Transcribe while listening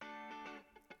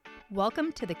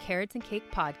Welcome to the Carrots and Cake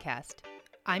podcast.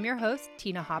 I'm your host,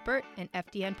 Tina Hoppert, an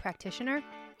FDN practitioner,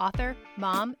 author,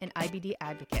 mom, and IBD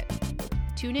advocate.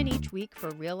 Tune in each week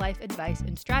for real-life advice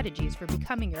and strategies for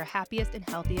becoming your happiest and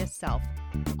healthiest self,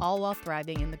 all while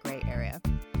thriving in the gray area.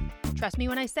 Trust me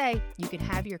when I say you can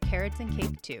have your carrots and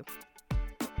cake too.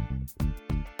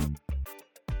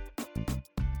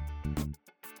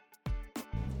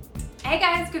 Hey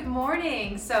guys, good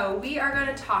morning. So we are going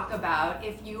to talk about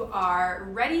if you are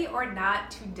ready or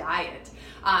not to diet.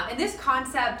 And this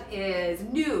concept is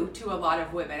new to a lot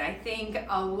of women. I think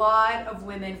a lot of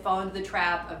women fall into the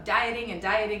trap of dieting,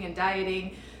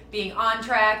 being on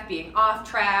track, being off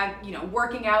track,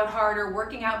 working out harder,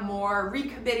 working out more,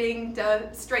 recommitting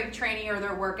to strength training or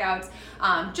their workouts,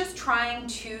 just trying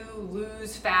to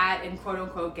lose fat and quote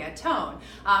unquote get tone.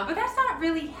 But that's not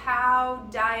really how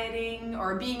dieting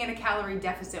or being in a calorie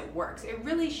deficit works. It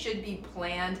really should be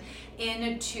planned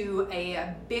into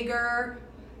a bigger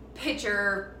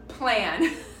picture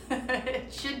plan.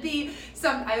 It should be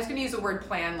I was going to use the word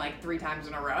plan like 3 times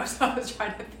in a row, so I was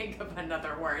trying to think of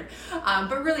another word.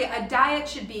 But really, a diet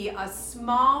should be a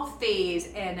small phase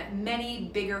in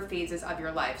many bigger phases of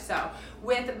your life. So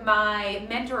with my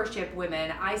mentorship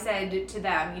women, I said to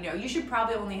them, you should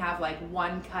probably only have like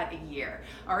 1 cut a year,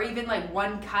 or even like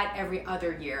 1 cut every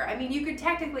other year. I mean, you could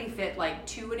technically fit like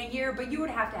 2 in a year, but you would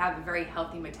have to have a very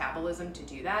healthy metabolism to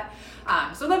do that.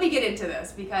 So let me get into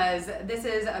this, because this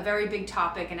is a very big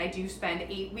topic, and I do spend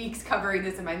 8 weeks covering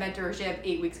this in my mentorship,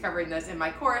 8 weeks covering this in my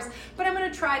course, but I'm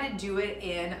going to try to do it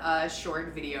in a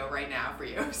short video right now for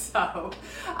you. So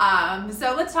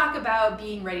let's talk about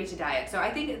being ready to diet. So I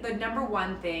think the number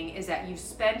one thing is that you've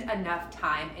spent enough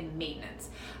time in maintenance.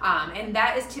 And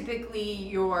that is typically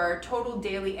your total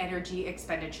daily energy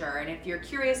expenditure. And if you're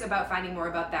curious about finding more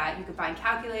about that, you can find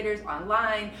calculators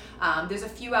online. There's a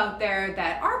few out there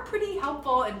that are pretty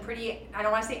helpful and pretty, I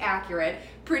don't want to say accurate,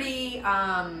 pretty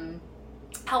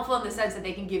helpful in the sense that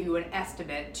they can give you an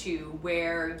estimate to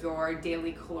where your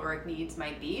daily caloric needs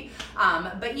might be.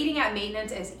 But eating at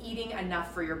maintenance is eating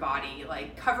enough for your body,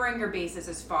 like covering your bases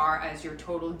as far as your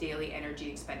total daily energy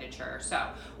expenditure. So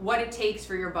what it takes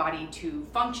for your body to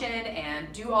function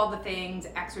and do all the things,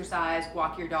 exercise,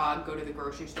 walk your dog, go to the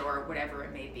grocery store, whatever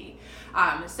it may be.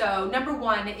 So number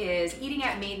 1 is eating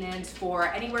at maintenance for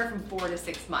anywhere from 4 to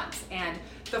 6 months. And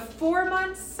the 4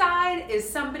 months side is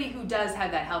somebody who does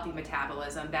have that healthy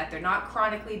metabolism, that they're not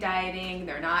chronically dieting,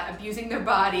 they're not abusing their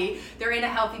body, they're in a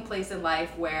healthy place in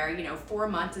life where, 4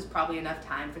 months is probably enough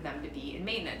time for them to be in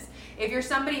maintenance. If you're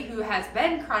somebody who has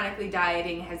been chronically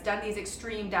dieting, has done these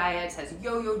extreme diets, has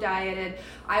yo-yo dieted,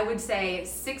 I would say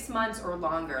 6 months or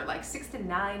longer, like 6 to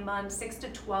 9 months, 6 to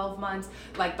 12 months.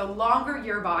 Like the longer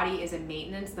your body is in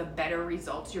maintenance, the better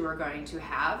results you are going to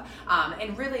have.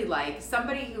 And really, like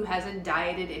somebody who hasn't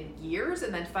dieted in years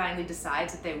and then finally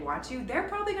decides that they want to, they're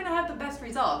probably going to have the best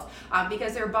results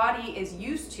because their body is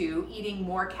used to eating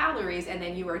more calories, and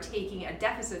then you are taking a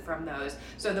deficit from those,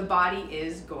 so the body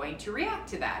is going to react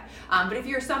to that. But if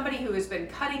you're somebody who has been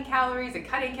cutting calories, it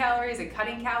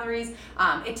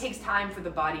takes time for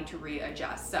the body to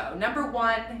readjust. So number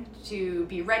 1 to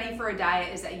be ready for a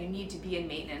diet is that you need to be in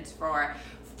maintenance for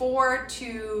 4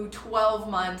 to 12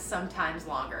 months, sometimes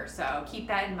longer. So keep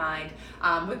that in mind.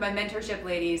 With my mentorship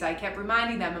ladies, I kept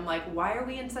reminding them, I'm like, why are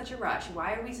we in such a rush?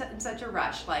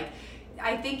 Like,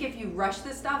 I think if you rush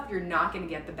this stuff, you're not going to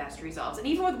get the best results. And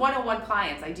even with one-on-one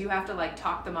clients, I do have to like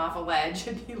talk them off a ledge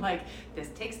and be like, this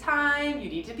takes time. You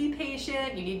need to be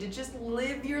patient. You need to just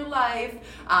live your life.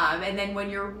 And then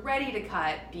when you're ready to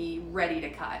cut, be ready to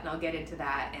cut. And I'll get into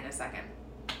that in a second.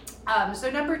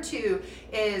 So number 2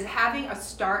 is having a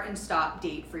start and stop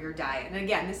date for your diet. And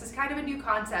again, this is kind of a new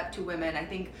concept to women. I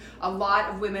think a lot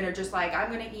of women are just like,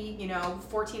 I'm going to eat,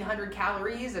 1,400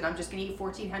 calories, and I'm just going to eat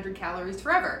 1,400 calories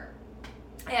forever.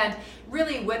 And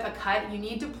really, with a cut, you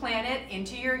need to plan it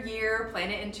into your year,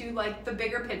 plan it into like the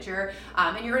bigger picture,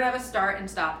 and you're going to have a start and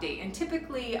stop date. And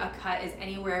typically a cut is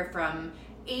anywhere from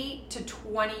 8 to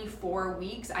 24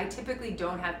 weeks. I typically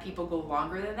don't have people go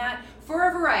longer than that for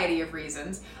a variety of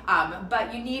reasons,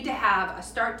 but you need to have a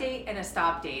start date and a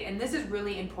stop date. And this is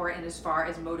really important as far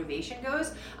as motivation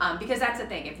goes, because that's the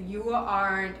thing. If you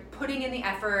aren't putting in the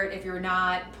effort, if you're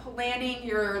not planning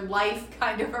your life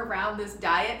kind of around this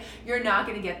diet, you're not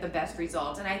going to get the best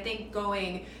results. And I think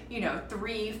going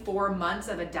 3-4 months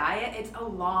of a diet, it's a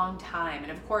long time.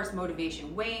 And of course,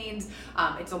 motivation wanes.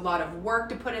 It's a lot of work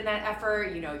to put in that effort.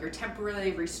 you're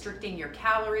temporarily restricting your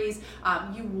calories.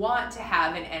 You want to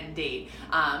have an end date.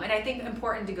 And I think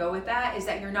important to go with that is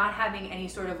that you're not having any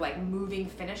sort of like moving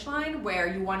finish line where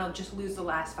you want to just lose the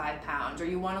last 5 pounds or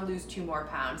you want to lose 2 more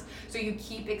pounds. So you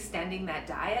keep extending that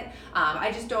diet.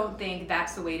 I just don't think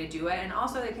that's the way to do it. And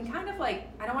also it can kind of like,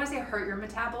 I don't want to say hurt your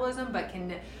metabolism, but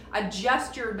can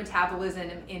adjust your metabolism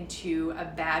into a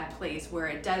bad place where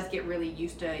it does get really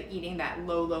used to eating that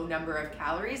low number of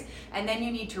calories, and then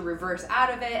you need to reverse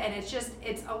out of it, and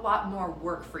it's a lot more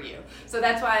work for you. So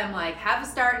that's why I'm like, have a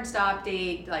start and stop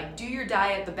date, like do your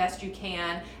diet the best you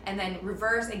can, and then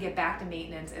reverse and get back to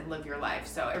maintenance and live your life.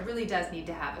 So it really does need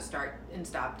to have a start and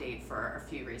stop date for a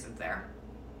few reasons there.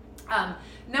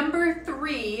 Number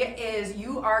 3 is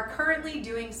you are currently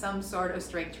doing some sort of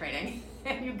strength training.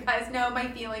 And you guys know my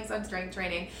feelings on strength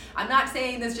training. I'm not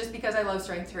saying this just because I love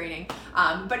strength training,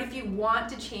 but if you want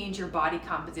to change your body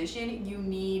composition, you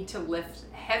need to lift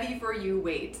heavy for you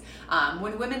weights.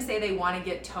 When women say they want to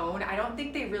get toned, I don't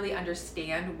think they really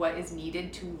understand what is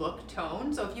needed to look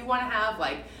toned. So if you want to have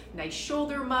like nice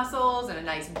shoulder muscles and a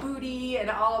nice booty and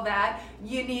all of that,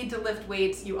 you need to lift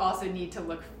weights. You also need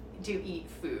to eat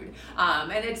food.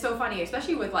 And it's so funny,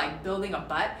 especially with like building a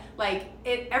butt, like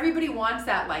everybody wants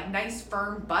that like nice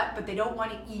firm butt, but they don't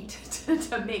want to eat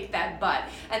to make that butt.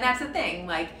 And that's the thing,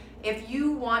 like if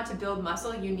you want to build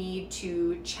muscle, you need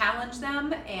to challenge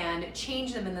them and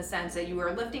change them in the sense that you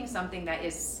are lifting something that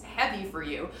is heavy for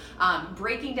you,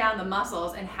 breaking down the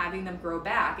muscles and having them grow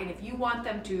back. And if you want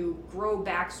them to grow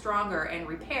back stronger and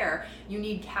repair, you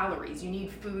need calories, you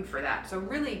need food for that. So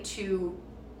really to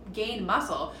gain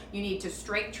muscle, you need to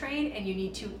strength train and you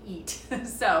need to eat.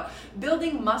 So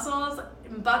building muscle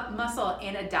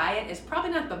in a diet is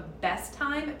probably not the best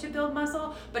time to build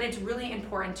muscle, but it's really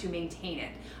important to maintain it.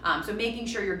 So making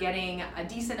sure you're getting a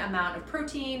decent amount of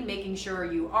protein, making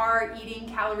sure you are eating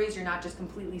calories, you're not just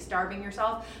completely starving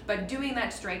yourself, but doing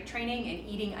that strength training and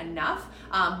eating enough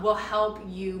will help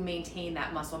you maintain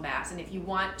that muscle mass. And if you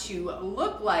want to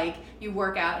look like you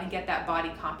work out and get that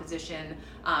body composition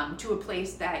to a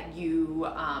place that you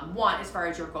want as far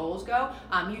as your goals go,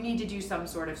 you need to do some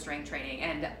sort of strength training.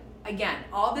 And again,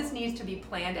 all this needs to be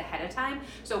planned ahead of time.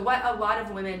 So what a lot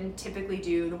of women typically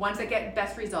do, the ones that get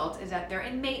best results, is that they're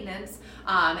in maintenance,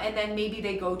 and then maybe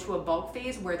they go to a bulk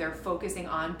phase where they're focusing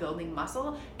on building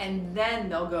muscle, and then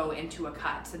they'll go into a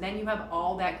cut. So then you have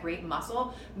all that great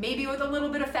muscle, maybe with a little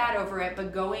bit of fat over it,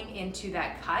 but going into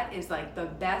that cut is like the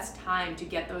best time to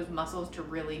get those muscles to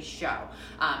really show.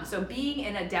 So being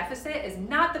in a deficit is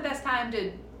not the best time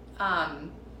to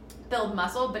build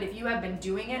muscle, but if you have been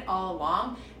doing it all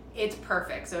along, it's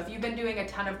perfect. So if you've been doing a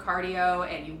ton of cardio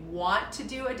and you want to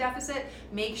do a deficit,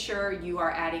 make sure you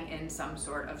are adding in some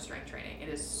sort of strength training. It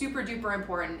is super duper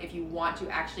important if you want to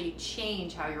actually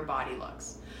change how your body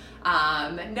looks.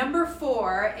 Number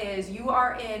 4 is you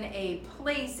are in a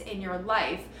place in your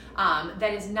life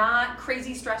that is not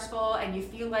crazy stressful and you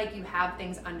feel like you have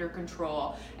things under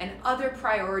control and other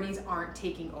priorities aren't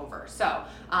taking over. So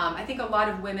I think a lot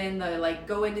of women, they like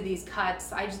go into these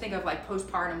cuts. I just think of like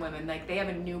postpartum women, like they have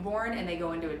a newborn and they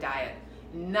go into a diet.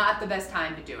 Not the best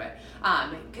time to do it,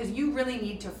 because you really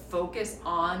need to focus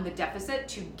on the deficit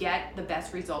to get the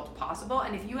best results possible.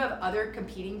 And if you have other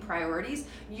competing priorities,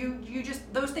 you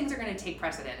just, those things are going to take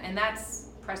precedent, and that's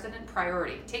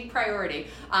priority. Take priority,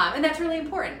 and that's really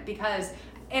important because.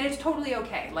 And it's totally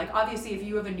okay. Like obviously if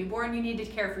you have a newborn, you need to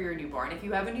care for your newborn. If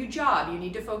you have a new job, you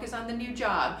need to focus on the new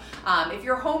job. If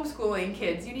you're homeschooling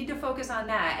kids, you need to focus on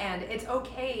that. And it's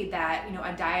okay that,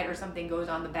 a diet or something goes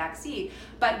on the back seat,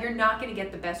 but you're not gonna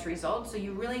get the best results. So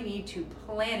you really need to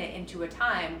plan it into a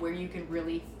time where you can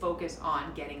really focus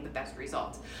on getting the best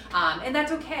results. And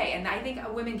that's okay. And I think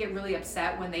women get really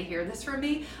upset when they hear this from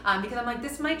me because I'm like,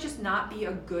 this might just not be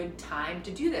a good time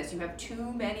to do this. You have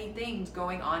too many things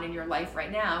going on in your life right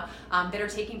now that are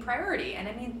taking priority. And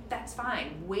I mean, that's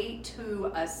fine. Wait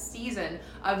to a season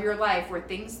of your life where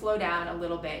things slow down a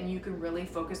little bit and you can really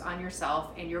focus on yourself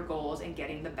and your goals and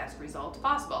getting the best results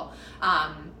possible.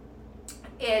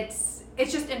 It's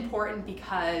just important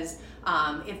because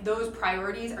if those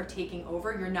priorities are taking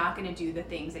over, you're not going to do the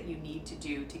things that you need to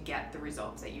do to get the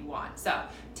results that you want. So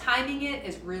timing it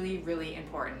is really, really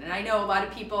important. And I know a lot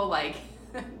of people like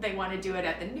they want to do it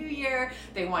at the new year,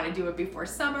 they want to do it before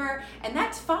summer, and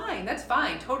that's fine,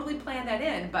 totally plan that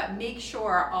in, but make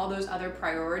sure all those other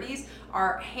priorities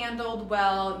are handled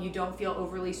well, you don't feel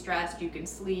overly stressed, you can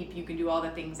sleep, you can do all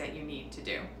the things that you need to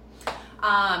do.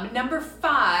 Number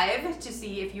 5, to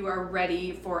see if you are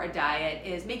ready for a diet,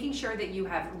 is making sure that you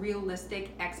have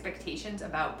realistic expectations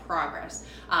about progress.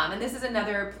 And this is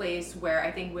another place where I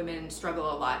think women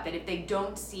struggle a lot, that if they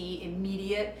don't see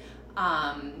immediate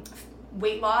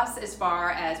weight loss as far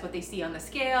as what they see on the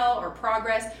scale or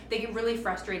progress, they get really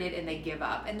frustrated and they give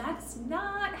up. And that's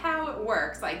not how it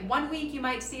works. Like 1 week you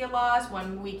might see a loss,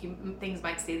 1 week things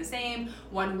might stay the same,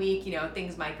 1 week,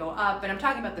 things might go up. And I'm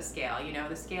talking about the scale,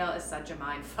 the scale is such a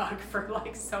mind fuck for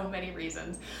like so many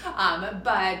reasons.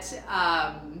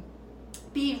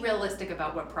 Be realistic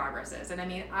about what progress is. And I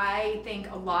mean, I think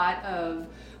a lot of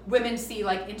women see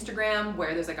like Instagram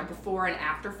where there's like a before and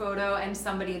after photo and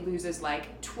somebody loses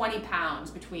like 20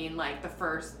 pounds between like the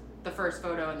first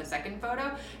photo and the second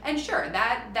photo. And sure,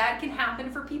 that can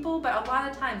happen for people, but a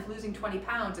lot of times losing 20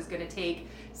 pounds is going to take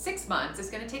 6 months, it's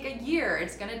going to take a year,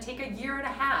 it's going to take a year and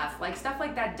a half. Like stuff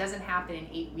like that doesn't happen in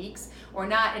 8 weeks, or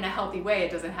not in a healthy way,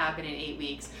 it doesn't happen in 8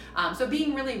 weeks. So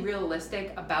being really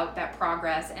realistic about that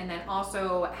progress, and then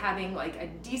also having like a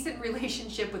decent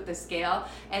relationship with the scale,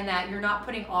 and that you're not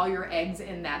putting all your eggs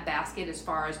in that basket as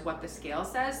far as what the scale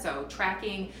says. So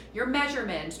tracking your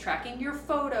measurements, tracking your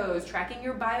photos, tracking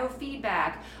your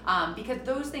biofeedback, because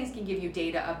those things can give you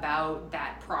data about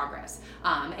that progress.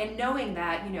 And knowing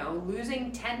that,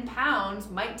 losing 10 pounds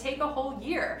might take a whole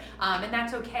year, and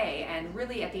that's okay. And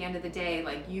really at the end of the day,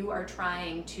 like you are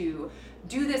trying to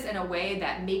do this in a way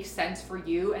that makes sense for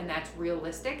you and that's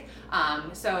realistic.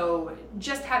 So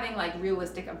just having like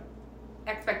realistic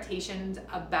expectations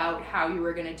about how you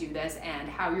are going to do this and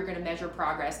how you're going to measure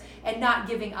progress, and not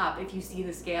giving up if you see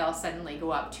the scale suddenly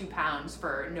go up 2 pounds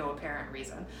for no apparent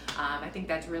reason. I think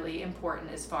that's really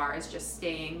important as far as just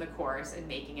staying the course and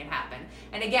making it happen.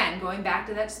 And again, going back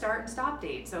to that start and stop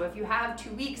date. So if you have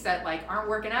 2 weeks that like aren't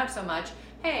working out so much,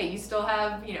 hey, you still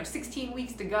have 16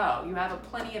 weeks to go. You have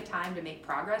plenty of time to make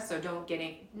progress. So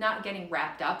not getting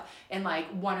wrapped up in like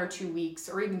 1 or 2 weeks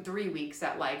or even 3 weeks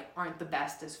that like aren't the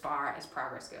best as far as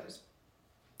progress goes.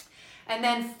 And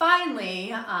then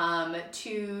finally,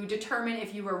 to determine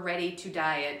if you are ready to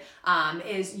diet,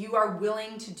 is you are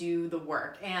willing to do the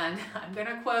work. And I'm going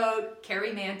to quote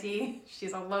Carrie Manti.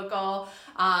 She's a local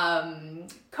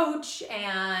coach,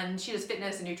 and she does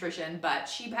fitness and nutrition, but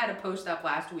she had a post up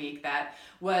last week that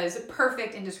was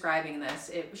perfect in describing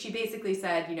this. She basically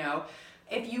said,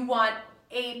 if you want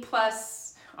A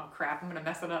plus, oh crap, I'm going to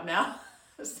mess it up now.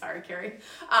 Sorry, Carrie.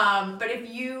 But if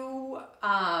you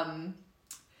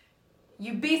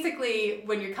basically,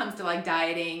 when it comes to like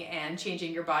dieting and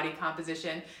changing your body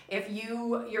composition, if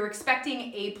you're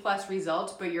expecting A plus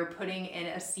results, but you're putting in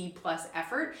a C plus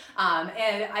effort,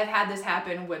 and I've had this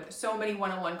happen with so many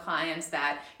one-on-one clients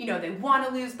that, they want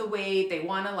to lose the weight, they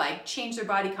want to like change their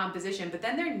body composition, but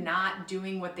then they're not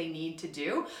doing what they need to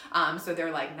do. So they're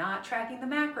like not tracking the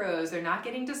macros, they're not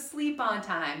getting to sleep on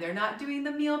time, they're not doing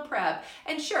the meal prep.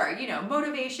 And sure,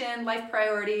 motivation, life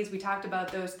priorities, we talked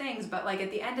about those things, but like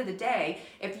at the end of the day,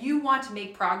 if you want to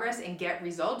make progress and get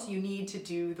results, you need to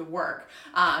do the work.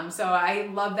 So I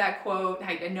love that quote.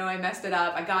 I know I messed it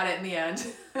up. I got it in the end.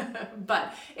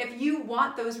 But if you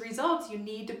want those results, you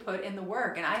need to put in the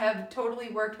work. And I have totally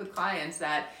worked with clients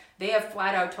that they have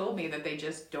flat out told me that they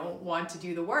just don't want to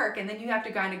do the work. And then you have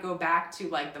to kind of go back to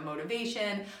like the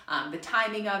motivation, the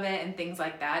timing of it, and things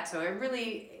like that. So it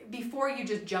really, before you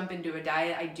just jump into a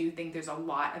diet, I do think there's a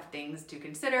lot of things to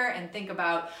consider and think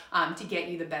about to get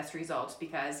you the best results.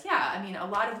 Because a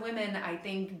lot of women, I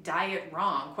think, diet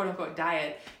wrong, quote unquote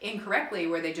diet incorrectly,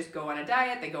 where they just go on a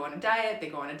diet, they go on a diet, they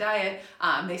go on a diet,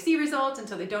 they see results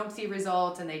until they don't see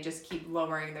results, and they just keep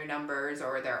lowering their numbers,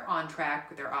 or they're on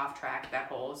track, they're off track, that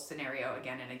whole scenario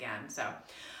again and again. So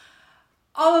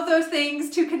all of those things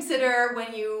to consider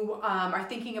when you are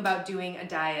thinking about doing a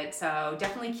diet. So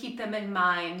definitely keep them in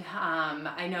mind.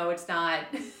 I know it's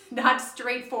not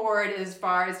straightforward as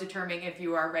far as determining if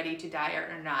you are ready to diet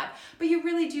or not, but you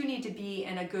really do need to be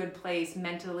in a good place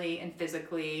mentally and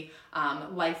physically,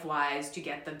 life-wise, to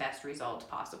get the best results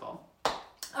possible.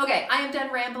 Okay, I am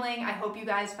done rambling. I hope you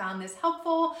guys found this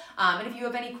helpful. And if you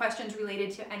have any questions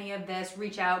related to any of this,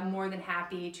 reach out. More than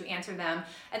happy to answer them.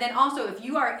 And then also, if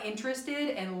you are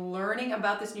interested in learning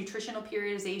about this nutritional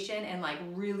periodization and like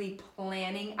really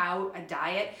planning out a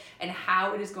diet and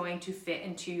how it is going to fit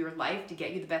into your life to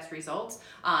get you the best results,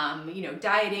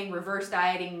 dieting, reverse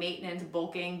dieting, maintenance,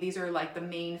 bulking, these are like the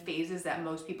main phases that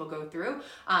most people go through.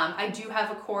 I do have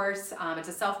a course. It's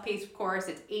a self-paced course.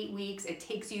 It's 8 weeks. It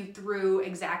takes you through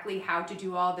exactly exactly how to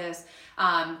do all this,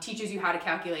 teaches you how to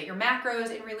calculate your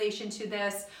macros in relation to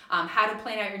this, how to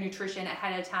plan out your nutrition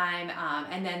ahead of time,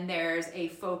 and then there's a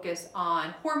focus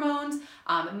on hormones,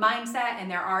 mindset, and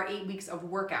there are 8 weeks of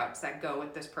workouts that go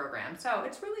with this program. So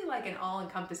it's really like an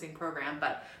all-encompassing program,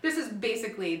 but this is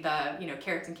basically the,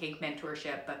 carrots and cake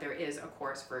mentorship, but there is a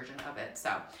course version of it.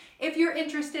 So if you're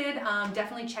interested,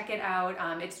 definitely check it out.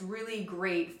 It's really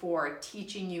great for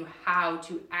teaching you how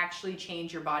to actually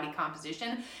change your body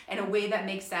composition in a way that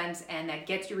makes sense and that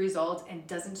gets you results and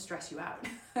doesn't stress you out.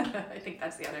 I think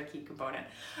that's the other key component.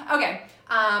 Okay,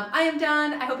 I am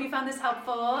done. I hope you found this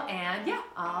helpful, and yeah,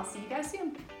 I'll see you guys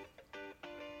soon.